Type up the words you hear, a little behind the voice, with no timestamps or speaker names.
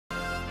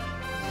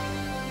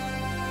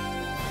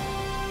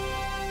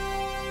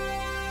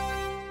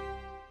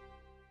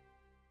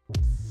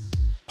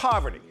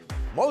Poverty.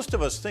 Most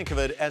of us think of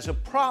it as a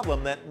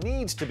problem that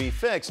needs to be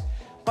fixed,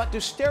 but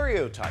do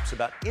stereotypes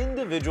about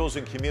individuals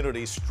and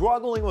communities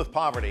struggling with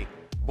poverty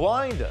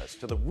blind us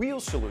to the real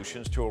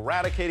solutions to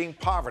eradicating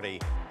poverty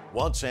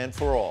once and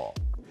for all?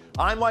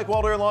 I'm Mike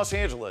Walter in Los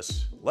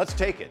Angeles. Let's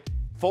take it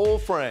full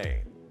frame.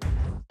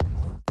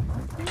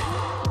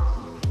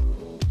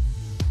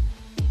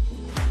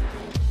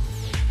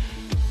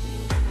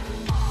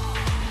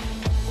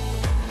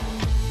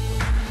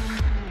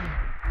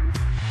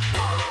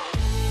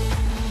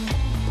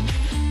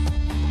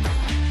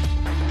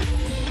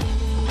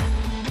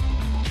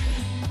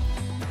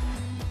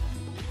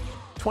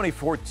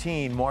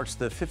 "2014 marks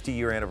the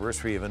 50-year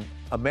anniversary of an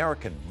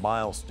American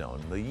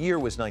milestone. The year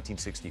was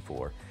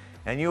 1964,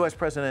 and U.S.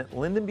 President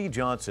Lyndon B.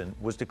 Johnson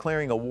was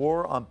declaring a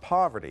war on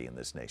poverty in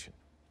this nation.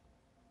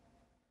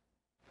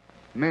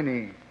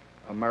 Many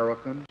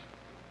Americans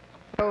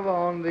live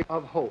on the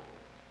of hope,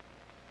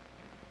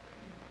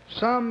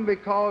 some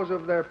because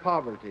of their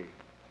poverty,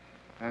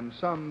 and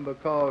some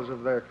because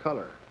of their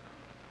color,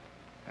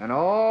 and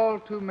all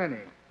too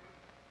many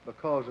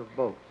because of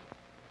both.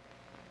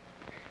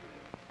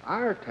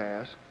 Our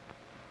task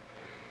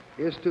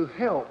is to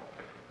help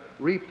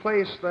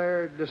replace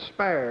their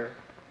despair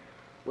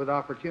with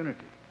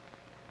opportunity.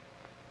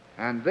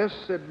 And this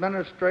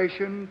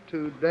administration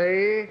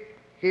today,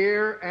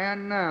 here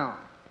and now,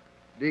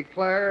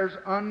 declares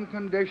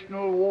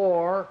unconditional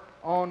war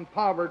on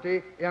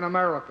poverty in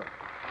America.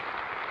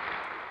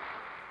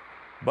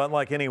 But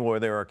like any war,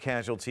 there are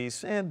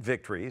casualties and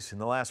victories. In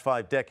the last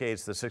 5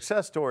 decades, the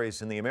success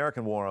stories in the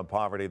American war on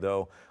poverty,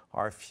 though,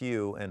 are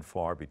few and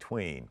far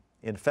between.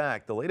 In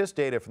fact, the latest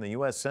data from the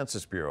U.S.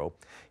 Census Bureau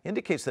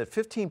indicates that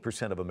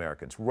 15% of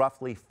Americans,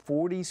 roughly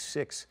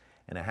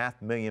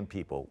 46.5 million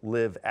people,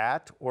 live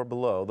at or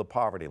below the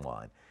poverty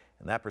line.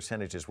 And that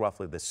percentage is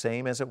roughly the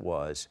same as it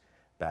was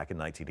back in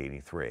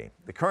 1983.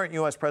 The current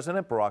U.S.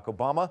 President, Barack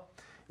Obama,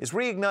 is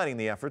reigniting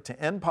the effort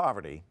to end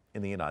poverty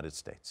in the United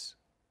States.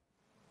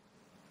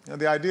 And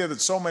the idea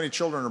that so many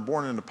children are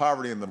born into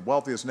poverty in the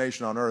wealthiest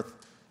nation on earth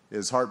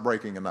is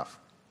heartbreaking enough.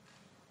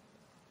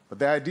 But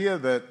the idea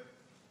that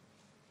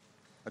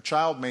a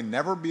child may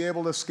never be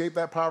able to escape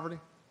that poverty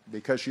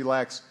because she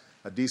lacks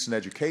a decent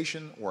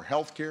education or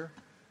health care,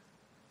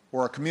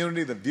 or a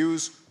community that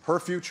views her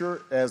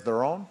future as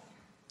their own,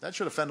 that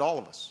should offend all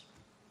of us.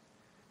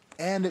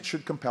 And it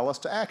should compel us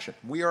to action.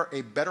 We are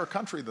a better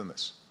country than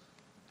this.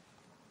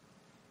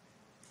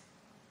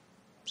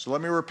 So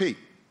let me repeat.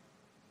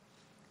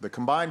 The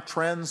combined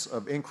trends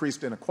of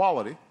increased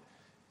inequality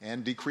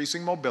and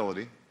decreasing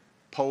mobility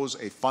pose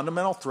a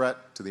fundamental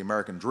threat to the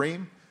American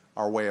dream,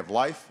 our way of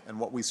life, and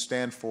what we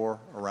stand for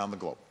around the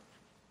globe.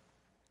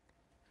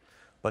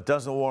 But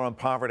does the war on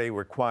poverty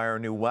require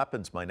new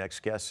weapons? My next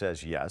guest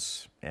says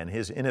yes, and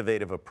his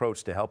innovative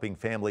approach to helping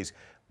families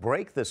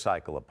break the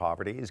cycle of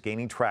poverty is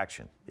gaining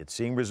traction. It's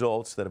seeing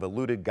results that have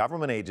eluded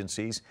government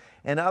agencies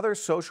and other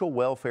social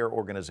welfare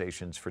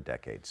organizations for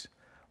decades.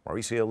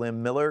 Mauricio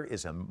Lim Miller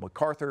is a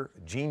MacArthur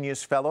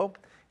Genius Fellow.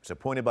 He was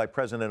appointed by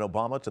President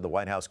Obama to the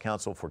White House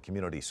Council for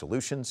Community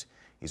Solutions.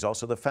 He's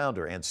also the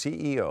founder and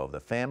CEO of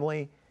the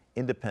Family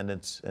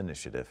Independence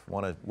Initiative. I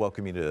want to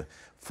welcome you to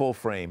Full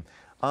Frame.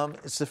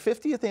 It's the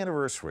 50th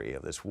anniversary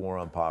of this war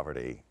on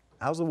poverty.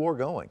 How's the war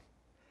going?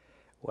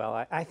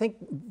 Well, I think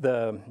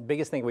the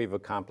biggest thing we've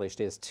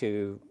accomplished is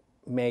to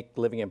make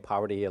living in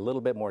poverty a little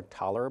bit more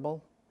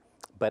tolerable,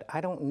 but I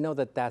don't know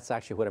that that's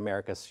actually what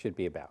America should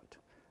be about.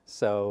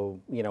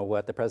 So, you know,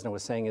 what the president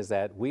was saying is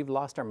that we've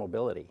lost our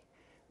mobility.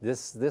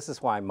 This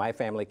is why my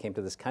family came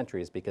to this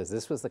country, is because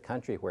this was the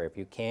country where if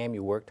you came,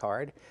 you worked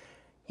hard,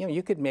 you know,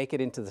 you could make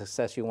it into the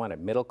success you wanted,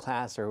 middle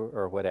class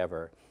or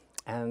whatever.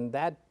 And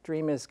that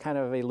dream is kind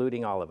of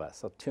eluding all of us,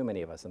 so too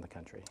many of us in the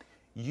country.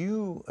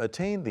 You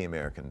attained the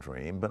American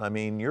dream, but I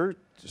mean, your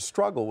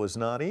struggle was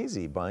not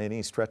easy by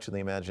any stretch of the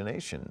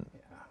imagination.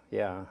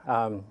 Yeah,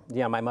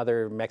 my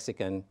mother,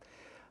 Mexican,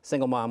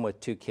 single mom with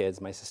 2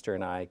 kids, my sister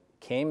and I,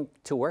 came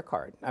to work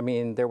hard. I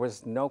mean, there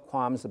was no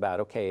qualms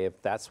about, okay,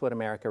 if that's what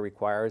America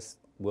requires,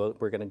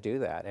 we're going to do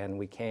that. And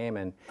we came,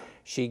 and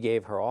she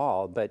gave her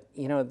all. But,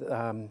 you know,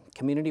 the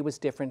community was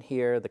different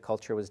here. The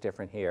culture was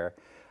different here.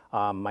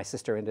 My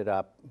sister ended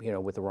up, you know,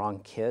 with the wrong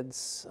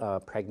kids,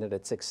 pregnant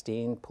at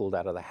 16, pulled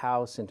out of the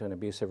house into an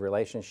abusive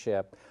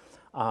relationship.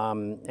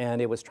 And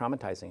it was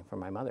traumatizing for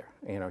my mother.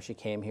 You know, she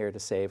came here to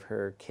save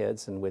her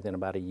kids, and within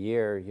about a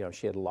year, you know,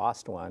 she had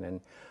lost one.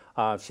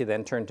 And she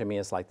then turned to me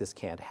as like, this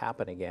can't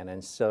happen again.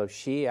 And so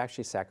she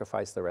actually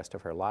sacrificed the rest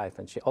of her life.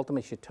 And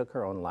ultimately she took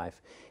her own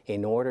life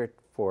in order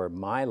for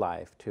my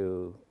life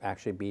to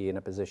actually be in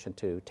a position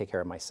to take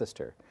care of my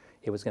sister.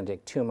 It was going to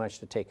take too much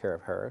to take care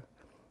of her.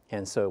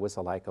 And so it was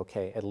like,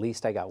 okay, at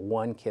least I got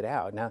one kid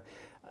out. Now,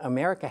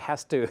 America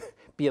has to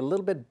be a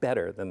little bit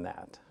better than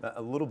that.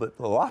 A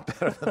lot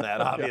better than that,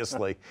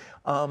 obviously.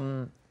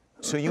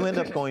 So you end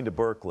up going to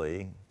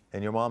Berkeley,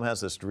 and your mom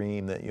has this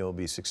dream that you'll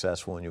be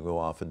successful and you'll go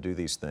off and do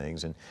these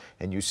things,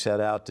 and you set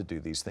out to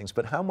do these things.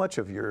 But how much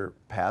of your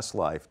past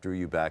life drew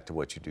you back to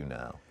what you do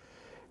now?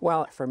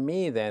 Well, for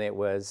me then it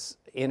was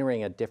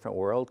entering a different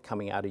world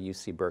coming out of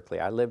UC Berkeley.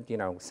 I lived,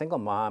 single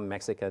mom,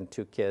 Mexican,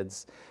 2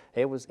 kids.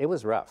 It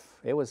was rough.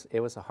 It was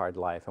a hard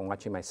life, and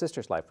watching my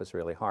sister's life was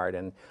really hard.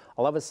 And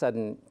all of a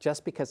sudden,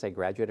 just because I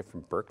graduated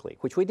from Berkeley,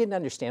 which we didn't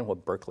understand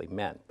what Berkeley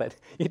meant, but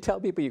you tell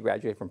people you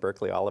graduate from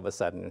Berkeley, all of a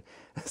sudden,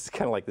 it's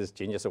kind of like this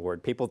genius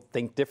award. People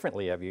think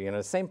differently of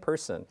you, same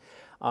person.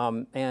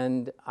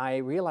 And I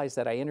realized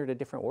that I entered a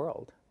different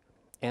world.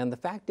 And the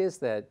fact is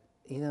that,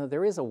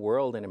 there is a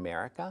world in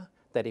America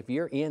that if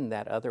you're in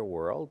that other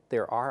world,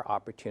 there are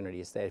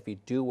opportunities that if you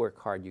do work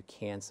hard, you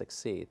can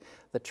succeed.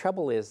 The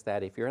trouble is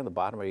that if you're on the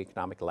bottom of the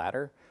economic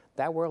ladder,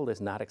 that world is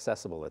not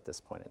accessible at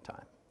this point in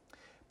time.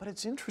 But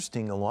it's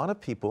interesting, a lot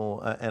of people,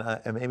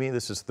 and maybe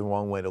this is the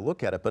wrong way to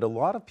look at it, but a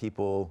lot of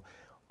people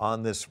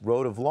on this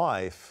road of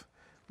life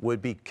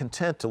would be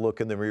content to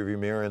look in the rearview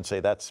mirror and say,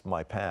 that's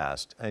my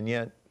past. And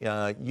yet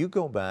you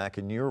go back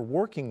and you're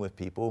working with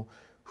people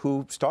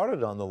who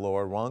started on the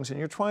lower rungs, and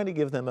you're trying to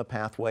give them a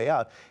pathway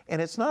out.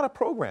 And it's not a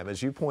program,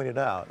 as you pointed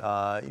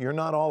out. You're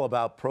not all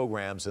about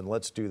programs and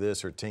let's do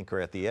this or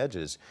tinker at the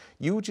edges.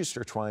 You just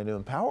are trying to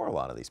empower a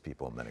lot of these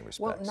people in many respects.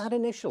 Well, not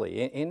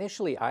initially.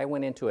 Initially, I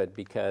went into it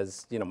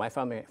because my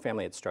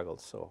family had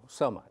struggled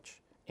so much,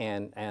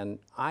 and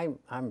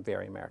I'm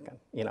very American.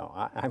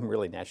 I'm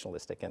really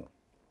nationalistic, and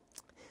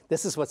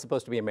this is what's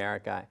supposed to be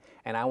America,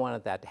 and I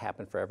wanted that to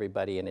happen for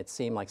everybody, and it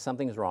seemed like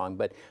something's wrong.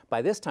 But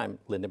by this time,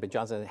 Lyndon B.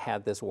 Johnson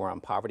had this war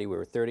on poverty. We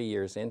were 30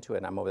 years into it,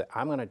 and I'm over there.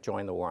 I'm going to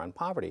join the war on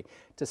poverty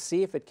to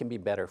see if it can be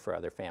better for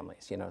other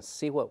families,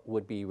 see what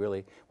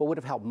would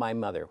have helped my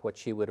mother, what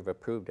she would have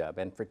approved of.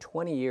 And for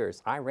 20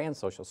 years, I ran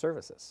social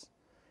services,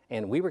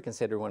 and we were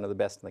considered one of the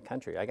best in the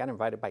country. I got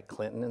invited by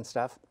Clinton and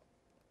stuff.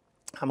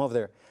 I'm over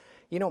there.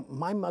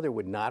 My mother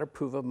would not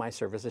approve of my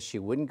services. She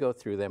wouldn't go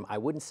through them. I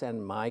wouldn't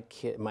send my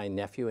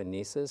nephew and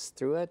nieces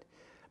through it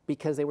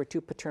because they were too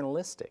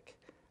paternalistic,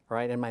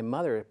 right? And my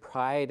mother,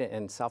 pride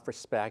and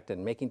self-respect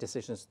and making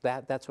decisions,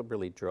 that's what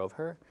really drove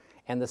her.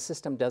 And the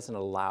system doesn't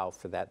allow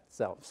for that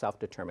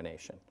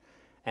self-determination.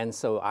 And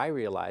so I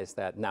realized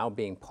that now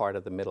being part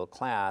of the middle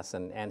class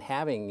and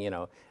having,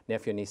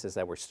 nephew and nieces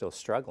that were still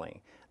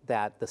struggling,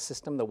 that the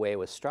system, the way it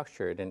was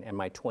structured, and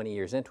my 20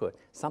 years into it,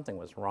 something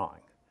was wrong.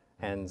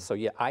 And so,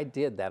 yeah, I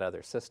did that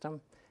other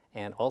system,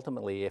 and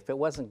ultimately, if it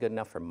wasn't good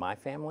enough for my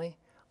family,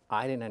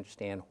 I didn't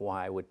understand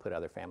why I would put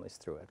other families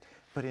through it.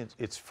 But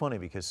it's funny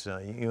because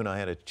you and I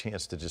had a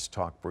chance to just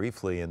talk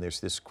briefly, and there's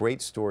this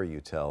great story you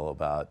tell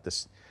about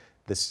this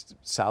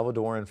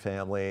Salvadoran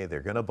family.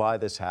 They're going to buy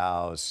this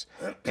house,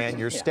 and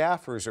your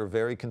staffers are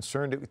very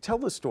concerned. Tell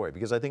the story,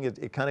 because I think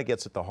it kind of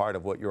gets at the heart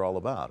of what you're all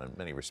about in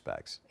many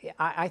respects.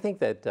 I think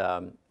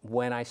that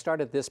when I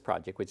started this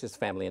project, which is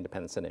Family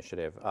Independence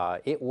Initiative,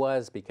 it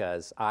was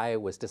because I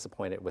was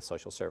disappointed with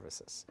social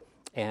services.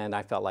 And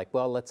I felt like,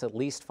 well, let's at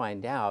least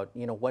find out,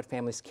 what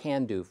families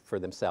can do for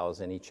themselves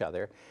and each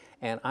other.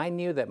 And I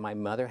knew that my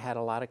mother had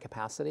a lot of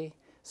capacity.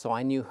 So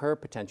I knew her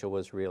potential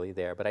was really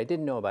there, but I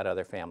didn't know about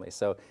other families.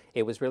 So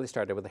it was really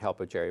started with the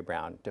help of Jerry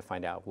Brown to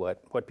find out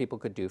what people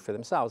could do for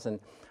themselves. And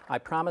I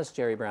promised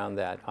Jerry Brown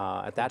that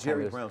at that time—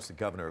 Jerry Brown's the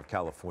governor of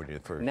California.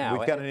 Now,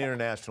 we've got an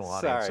international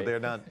audience, so they're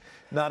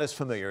not as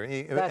familiar.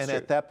 And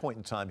at that point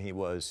in time, he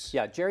was—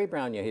 Yeah, Jerry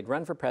Brown, he'd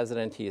run for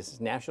president. He's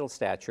national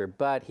stature,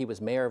 but he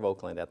was mayor of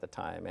Oakland at the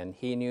time. And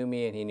he knew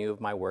me and he knew of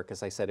my work.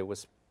 As I said, it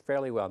was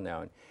fairly well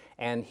known.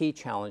 And he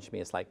challenged me.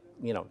 It's like,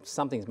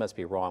 something must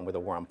be wrong with the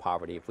war on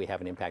poverty if we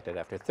haven't impacted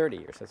after 30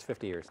 years. That's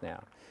 50 years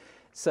now.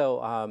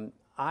 So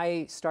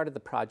I started the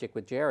project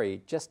with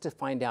Jerry just to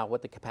find out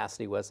what the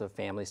capacity was of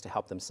families to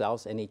help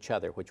themselves and each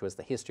other, which was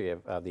the history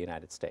of the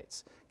United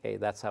States. Okay,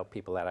 that's how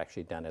people had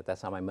actually done it.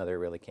 That's how my mother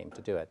really came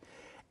to do it.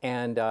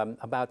 And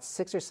about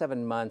 6 or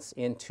 7 months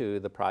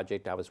into the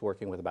project, I was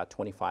working with about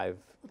 25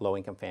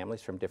 low-income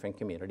families from different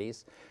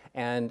communities.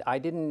 And I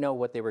didn't know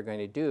what they were going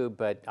to do,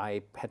 but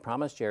I had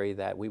promised Jerry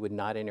that we would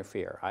not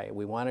interfere.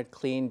 We wanted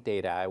clean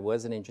data. I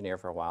was an engineer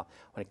for a while.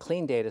 I wanted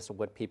clean data, so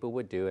what people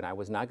would do, and I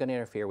was not going to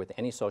interfere with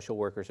any social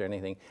workers or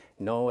anything.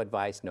 No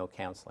advice, no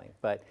counseling.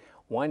 But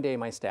one day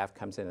my staff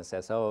comes in and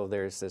says, oh,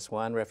 there's this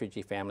one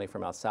refugee family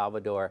from El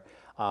Salvador.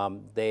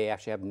 They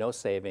actually have no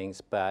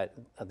savings, but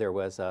there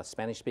was a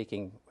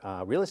Spanish-speaking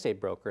real estate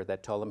broker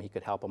that told them he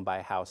could help them buy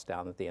a house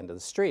down at the end of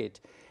the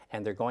street.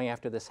 And they're going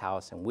after this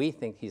house, and we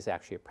think he's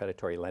actually a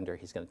predatory lender.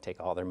 He's going to take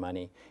all their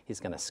money. He's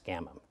going to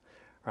scam them,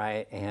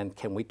 right? And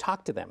can we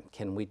talk to them?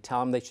 Can we tell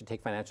them they should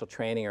take financial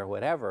training or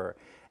whatever?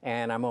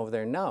 And I'm over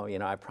there, no,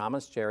 I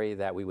promised Jerry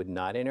that we would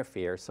not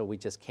interfere, so we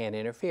just can't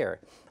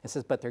interfere. He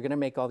says, but they're going to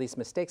make all these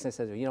mistakes. And I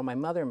said, my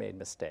mother made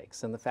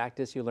mistakes, and the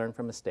fact is you learn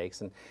from mistakes.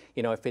 And,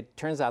 if it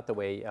turns out the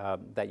way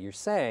that you're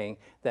saying,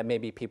 that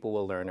maybe people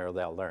will learn or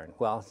they'll learn.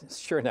 Well,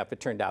 sure enough, it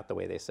turned out the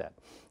way they said.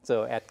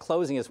 So at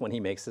closing is when he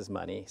makes his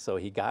money. So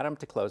he got them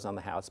to close on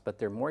the house, but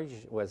their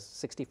mortgage was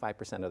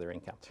 65% of their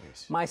income.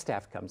 Jeez. My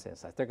staff comes in and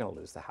says, they're going to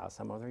lose the house.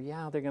 I'm over there,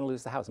 yeah, they're going to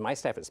lose the house. My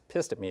staff is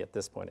pissed at me at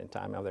this point in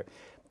time. Over there.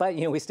 But,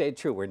 we stayed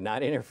true. We're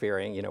not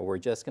interfering. We're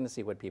just going to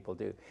see what people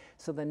do.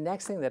 So the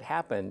next thing that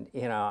happened,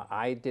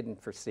 I didn't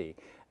foresee.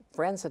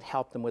 friends had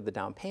helped them with the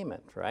down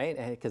payment, right?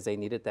 Because they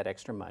needed that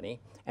extra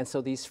money. And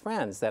so these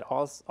friends that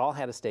all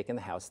had a stake in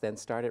the house then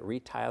started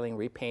retiling,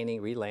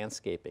 repainting,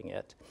 re-landscaping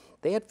it.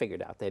 They had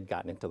figured out they had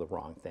gotten into the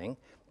wrong thing,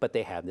 but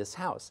they had this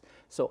house.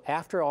 So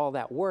after all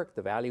that work,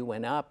 the value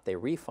went up, they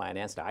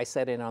refinanced, I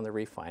set in on the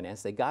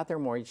refinance, they got their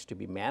mortgage to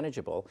be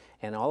manageable,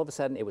 and all of a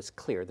sudden it was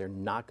clear they're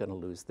not gonna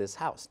lose this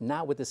house,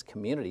 not with this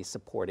community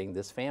supporting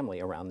this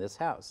family around this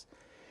house.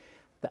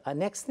 The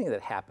next thing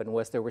that happened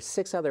was there were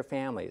 6 other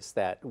families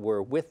that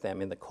were with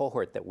them in the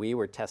cohort that we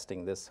were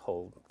testing this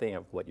whole thing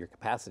of what your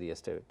capacity is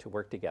to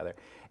work together.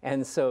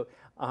 And so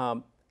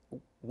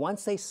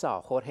once they saw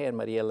Jorge and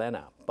Maria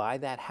Elena buy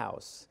that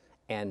house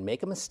and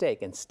make a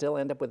mistake and still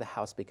end up with a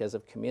house because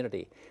of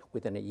community,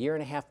 within a year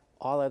and a half,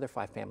 all other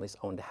 5 families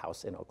owned a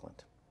house in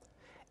Oakland.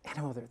 And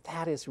I thought,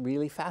 that is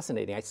really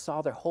fascinating. I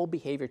saw their whole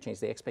behavior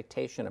change, the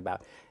expectation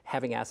about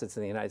having assets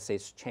in the United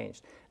States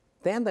changed.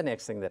 Then the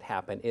next thing that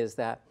happened is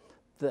that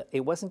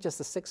it wasn't just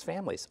the 6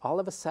 families. All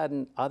of a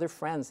sudden, other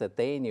friends that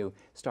they knew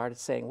started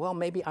saying, well,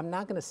 maybe I'm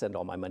not going to send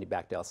all my money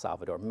back to El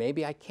Salvador.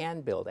 Maybe I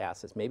can build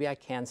assets. Maybe I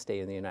can stay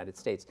in the United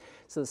States.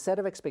 So the set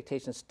of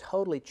expectations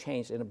totally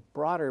changed in a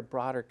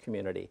broader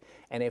community.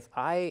 And if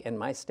I and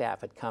my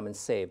staff had come and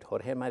saved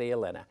Jorge and Maria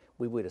Elena,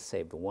 we would have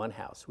saved one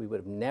house. We would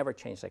have never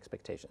changed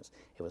expectations.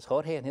 It was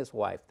Jorge and his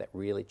wife that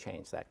really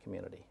changed that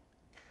community.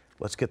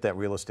 Let's get that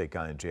real estate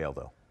guy in jail,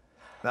 though.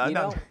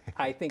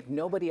 I think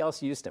nobody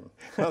else used him.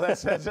 Well,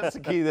 that's the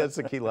key. That's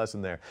the key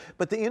lesson there.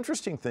 But the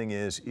interesting thing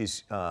is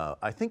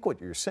I think what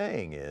you're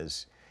saying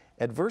is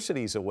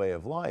adversity is a way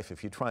of life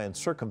if you try and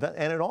circumvent,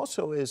 and it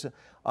also is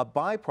a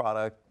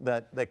byproduct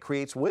that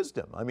creates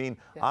wisdom. I mean,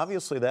 yes.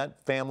 Obviously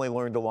that family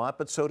learned a lot,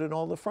 but so did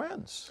all the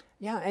friends.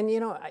 Yeah, and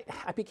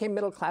I became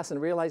middle class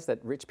and realized that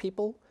rich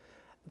people,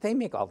 they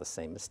make all the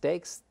same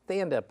mistakes.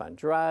 They end up on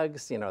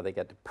drugs, they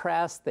get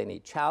depressed, they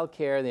need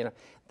childcare,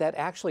 that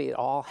actually it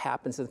all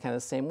happens in kind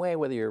of the same way,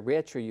 whether you're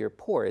rich or you're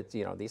poor.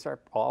 These are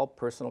all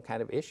personal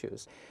kind of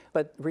issues.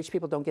 But rich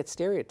people don't get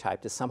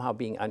stereotyped as somehow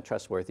being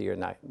untrustworthy or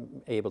not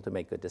able to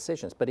make good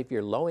decisions. But if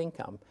you're low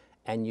income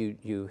and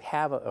you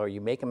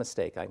make a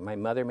mistake, like my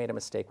mother made a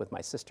mistake with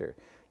my sister,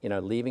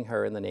 leaving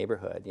her in the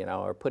neighborhood,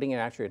 or putting her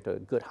actually into a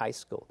good high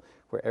school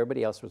where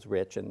everybody else was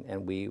rich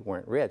and we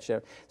weren't rich.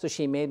 So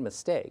she made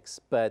mistakes,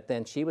 but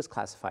then she was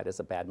classified as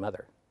a bad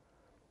mother.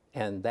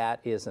 And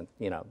that isn't,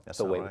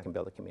 the way we can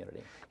build a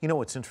community.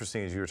 What's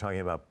interesting is you were talking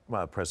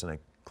about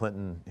President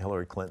Clinton,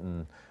 Hillary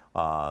Clinton.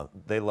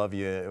 They love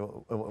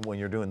you when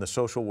you're doing the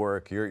social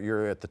work.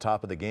 You're at the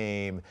top of the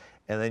game,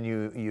 and then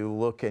you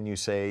look and you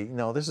say,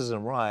 no, this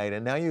isn't right.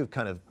 And now you've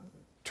kind of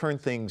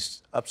turned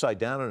things upside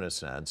down in a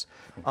sense.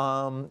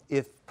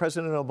 If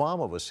President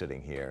Obama was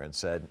sitting here and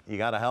said, you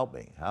got to help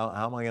me, how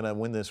am I going to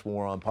win this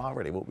war on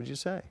poverty? What would you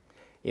say?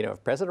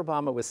 If President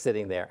Obama was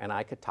sitting there and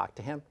I could talk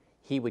to him,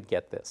 he would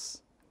get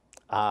this.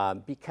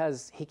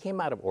 Because he came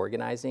out of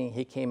organizing,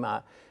 he came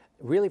out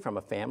really from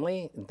a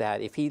family that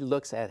if he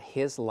looks at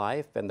his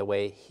life and the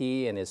way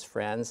he and his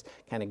friends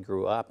kind of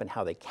grew up and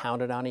how they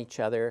counted on each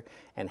other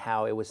and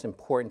how it was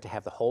important to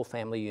have the whole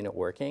family unit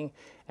working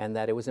and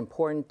that it was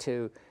important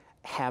to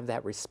have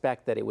that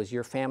respect that it was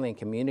your family and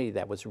community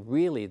that was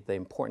really the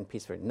important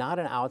piece for it, not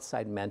an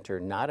outside mentor,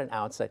 not an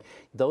outside,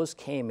 those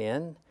came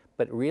in,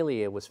 but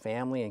really it was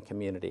family and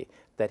community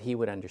that he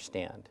would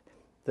understand.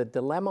 The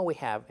dilemma we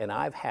have, and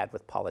I've had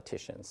with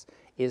politicians,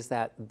 is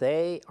that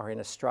they are in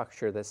a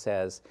structure that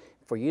says,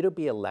 for you to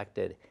be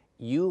elected,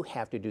 you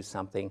have to do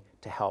something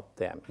to help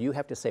them. You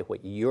have to say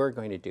what you're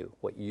going to do,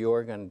 what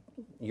you're going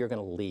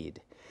to lead.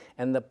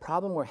 And the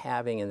problem we're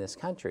having in this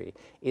country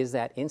is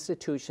that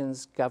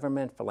institutions,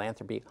 government,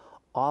 philanthropy,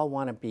 all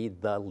want to be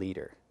the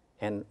leader.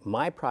 And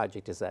my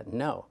project is that,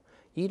 no,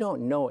 you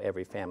don't know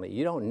every family.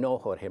 You don't know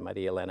Jorge,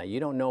 Maria Elena. You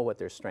don't know what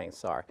their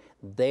strengths are.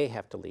 They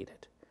have to lead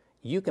it.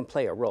 You can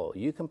play a role.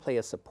 You can play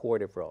a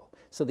supportive role.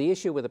 So the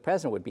issue with the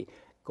president would be,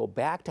 go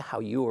back to how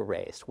you were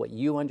raised, what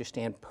you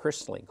understand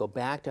personally. Go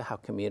back to how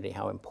community,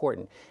 how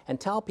important, and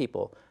tell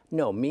people,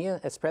 no, me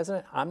as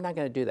president, I'm not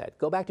going to do that.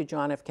 Go back to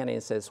John F. Kennedy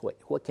and says,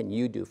 what can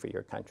you do for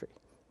your country,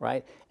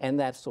 right? And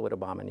that's what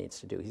Obama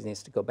needs to do. He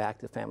needs to go back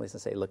to families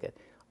and say, look,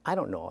 I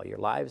don't know all your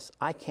lives.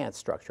 I can't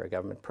structure a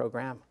government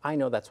program. I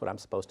know that's what I'm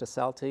supposed to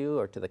sell to you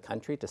or to the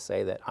country to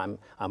say that I'm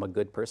a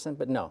good person,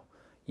 but no.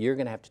 You're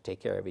going to have to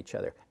take care of each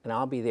other. And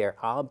I'll be there.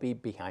 I'll be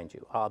behind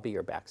you. I'll be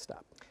your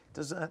backstop.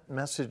 Does that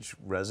message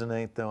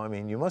resonate, though? I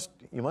mean, you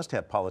must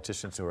have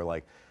politicians who are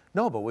like,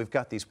 no, but we've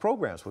got these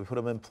programs. We put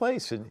them in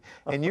place.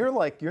 And you're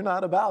like, you're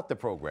not about the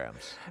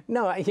programs.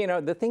 No,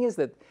 the thing is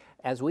that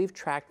as we've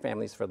tracked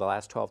families for the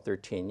last 12,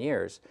 13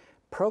 years,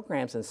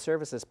 programs and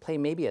services play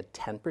maybe a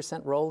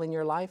 10% role in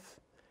your life.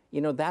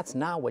 That's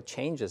not what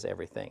changes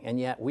everything. And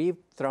yet we've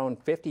thrown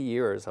 50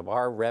 years of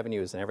our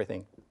revenues and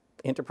everything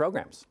into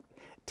programs.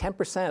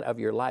 10% of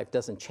your life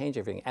doesn't change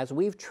everything. As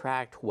we've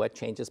tracked what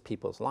changes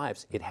people's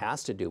lives, it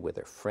has to do with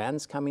their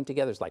friends coming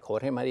together. It's like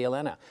Jorge and Maria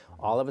Elena,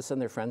 all of a sudden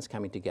their friends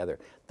coming together.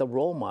 The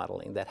role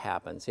modeling that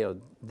happens,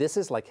 this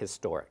is like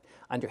historic.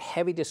 Under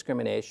heavy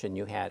discrimination,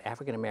 you had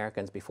African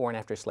Americans before and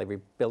after slavery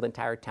build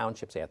entire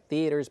townships. They had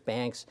theaters,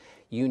 banks,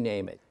 you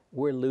name it.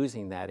 We're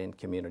losing that in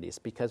communities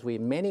because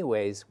in many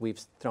ways,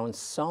 we've thrown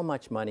so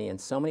much money and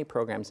so many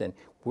programs in,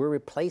 we're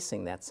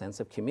replacing that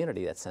sense of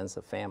community, that sense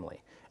of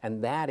family.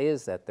 And that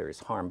is that there's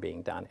harm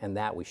being done, and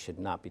that we should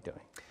not be doing.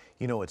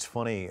 It's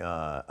funny,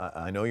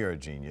 I know you're a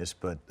genius,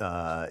 but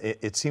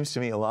it seems to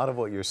me a lot of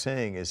what you're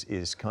saying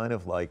is kind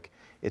of like,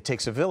 it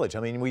takes a village. I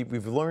mean,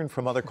 we've learned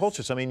from other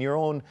cultures. I mean, your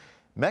own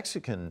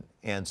Mexican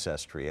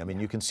ancestry. I mean,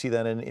 you can see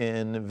that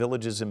in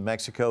villages in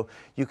Mexico.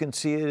 You can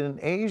see it in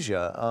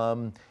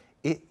Asia.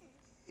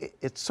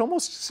 It's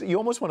almost, you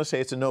almost want to say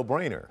it's a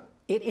no-brainer.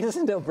 It is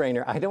a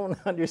no-brainer. I don't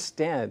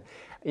understand.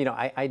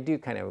 I do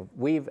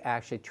we've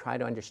actually tried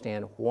to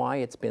understand why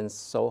it's been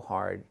so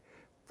hard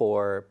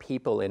for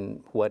people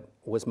in what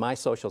was my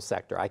social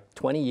sector,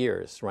 20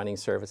 years running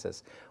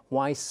services,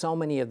 why so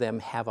many of them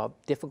have a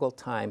difficult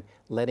time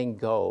letting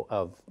go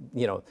of,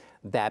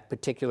 that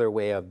particular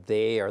way of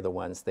they are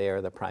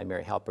the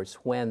primary helpers,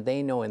 when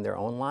they know in their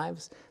own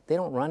lives, they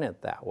don't run it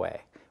that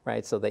way.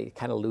 Right, so they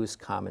kind of lose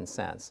common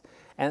sense.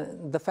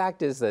 And the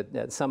fact is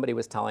that somebody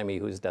was telling me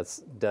who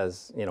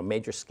does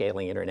major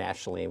scaling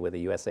internationally with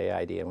the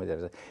USAID,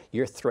 and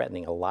you're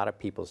threatening a lot of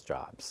people's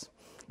jobs.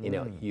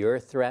 You're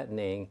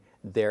threatening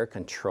their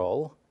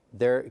control.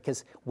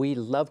 Because we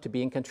love to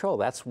be in control.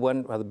 That's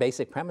one of the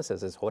basic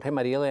premises is Jorge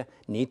Maria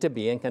need to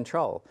be in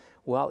control.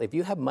 Well, if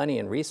you have money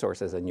and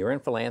resources and you're in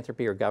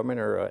philanthropy or government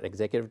or an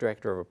executive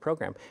director of a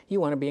program, you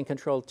want to be in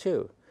control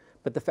too.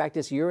 But the fact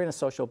is you're in a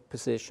social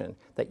position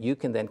that you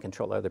can then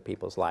control other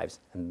people's lives,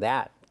 and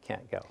that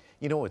can't go.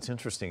 What's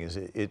interesting is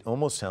it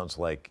almost sounds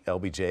like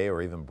LBJ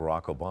or even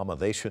Barack Obama,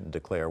 they shouldn't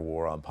declare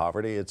war on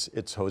poverty.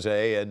 It's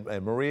Jose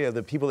and Maria,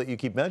 the people that you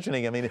keep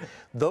mentioning. I mean,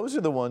 those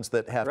are the ones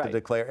that have to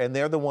declare, and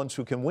they're the ones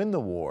who can win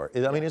the war.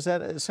 I mean, is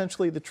that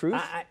essentially the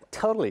truth?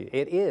 Totally,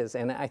 it is.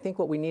 And I think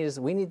what we need is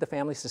the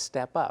families to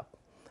step up.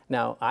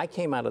 Now, I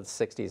came out of the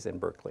 60s in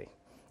Berkeley.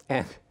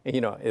 And,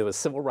 it was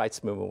civil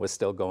rights movement was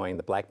still going.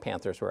 The Black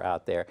Panthers were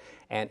out there.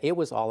 And it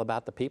was all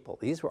about the people.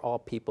 These were all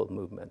people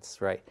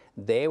movements, right?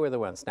 They were the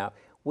ones. Now,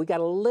 we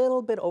got a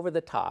little bit over the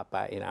top.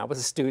 I was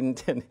a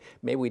student, and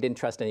maybe we didn't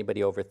trust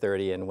anybody over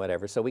 30 and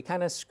whatever. So we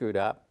kind of screwed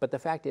up. But the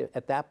fact is,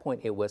 at that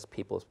point, it was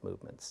people's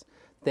movements.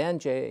 Then,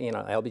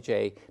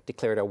 LBJ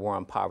declared a war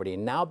on poverty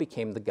and now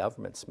became the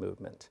government's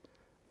movement.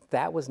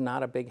 That was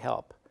not a big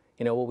help.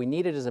 What we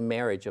needed is a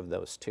marriage of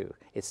those two.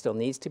 It still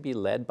needs to be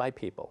led by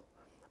people.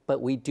 But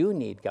we do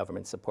need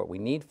government support. We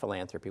need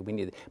philanthropy.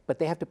 But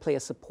they have to play a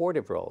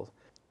supportive role.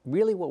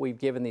 Really, what we've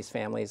given these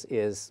families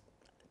is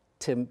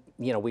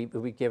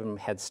we give them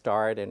Head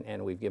Start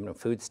and we've given them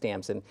food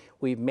stamps, and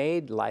we've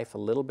made life a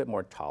little bit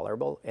more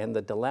tolerable. And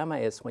the dilemma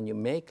is when you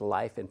make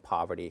life in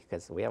poverty,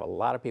 because we have a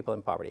lot of people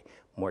in poverty,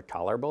 more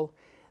tolerable,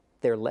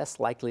 they're less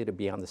likely to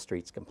be on the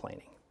streets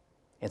complaining.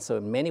 And so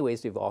in many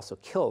ways, we've also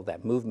killed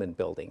that movement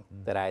building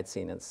that I had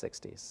seen in the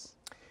 60s.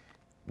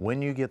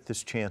 When you get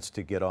this chance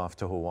to get off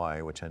to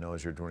Hawaii, which I know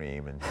is your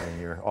dream, and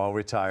you're all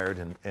retired,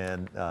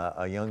 and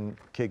a young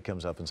kid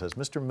comes up and says,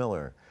 Mr.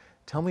 Miller,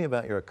 tell me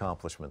about your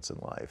accomplishments in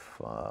life.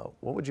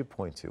 What would you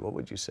point to? What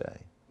would you say?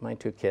 My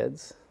 2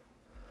 kids.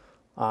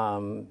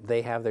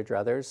 They have their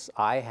druthers.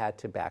 I had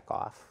to back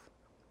off.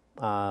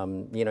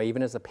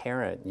 Even as a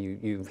parent,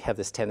 you have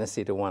this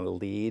tendency to want to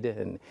lead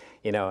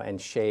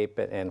and shape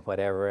and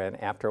whatever.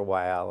 And after a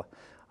while,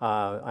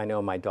 I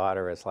know my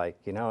daughter is like,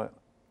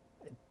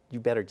 you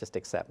better just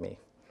accept me.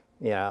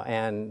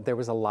 And there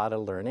was a lot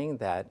of learning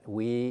that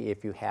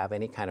if you have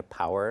any kind of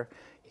power,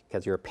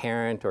 because you're a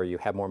parent or you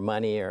have more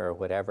money or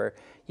whatever,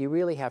 you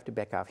really have to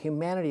back off.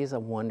 Humanity is a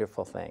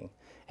wonderful thing.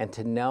 And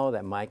to know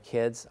that my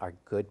kids are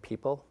good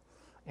people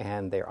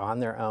and they're on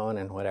their own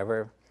and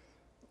whatever,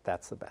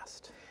 that's the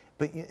best.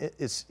 But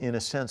it's, in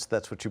a sense,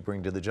 that's what you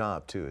bring to the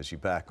job too, is you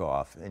back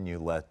off and you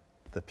let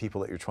the people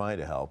that you're trying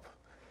to help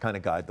kind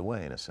of guide the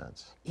way, in a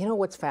sense.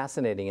 What's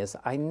fascinating is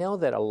I know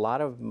that a lot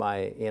of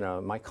my,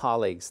 my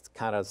colleagues,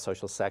 kind of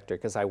social sector,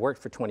 because I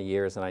worked for 20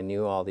 years and I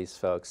knew all these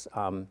folks,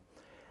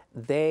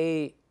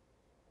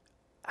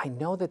 I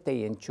know that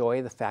they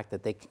enjoy the fact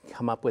that they can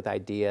come up with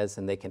ideas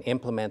and they can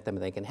implement them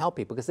and they can help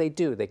people, because they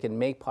do. They can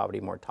make poverty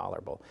more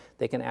tolerable.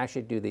 They can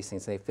actually do these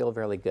things. They feel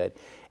really good.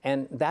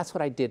 And that's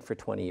what I did for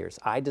 20 years.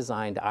 I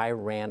designed, I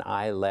ran,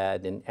 I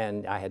led,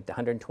 and I had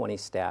 120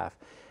 staff.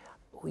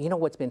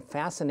 What's been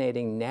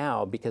fascinating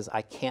now, because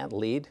I can't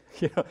lead,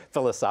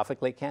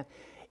 philosophically can't,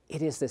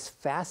 it is this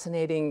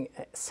fascinating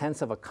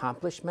sense of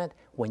accomplishment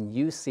when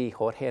you see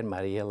Jorge and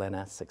Maria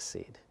Elena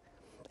succeed.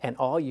 And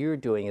all you're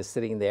doing is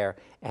sitting there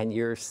and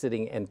you're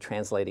sitting and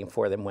translating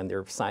for them when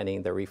they're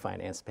signing their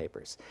refinance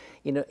papers.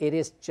 It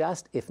is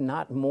just, if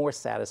not more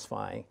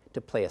satisfying,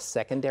 to play a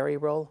secondary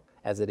role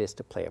as it is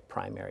to play a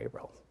primary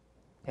role.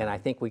 And I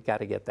think we got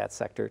to get that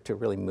sector to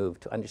really move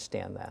to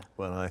understand that.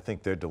 Well, I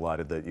think they're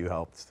delighted that you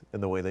helped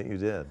in the way that you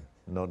did.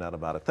 No doubt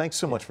about it. Thanks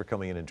so much for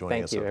coming in and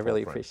joining us. Thank you. at I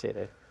really Full Frame. appreciate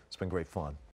it. It's been great fun.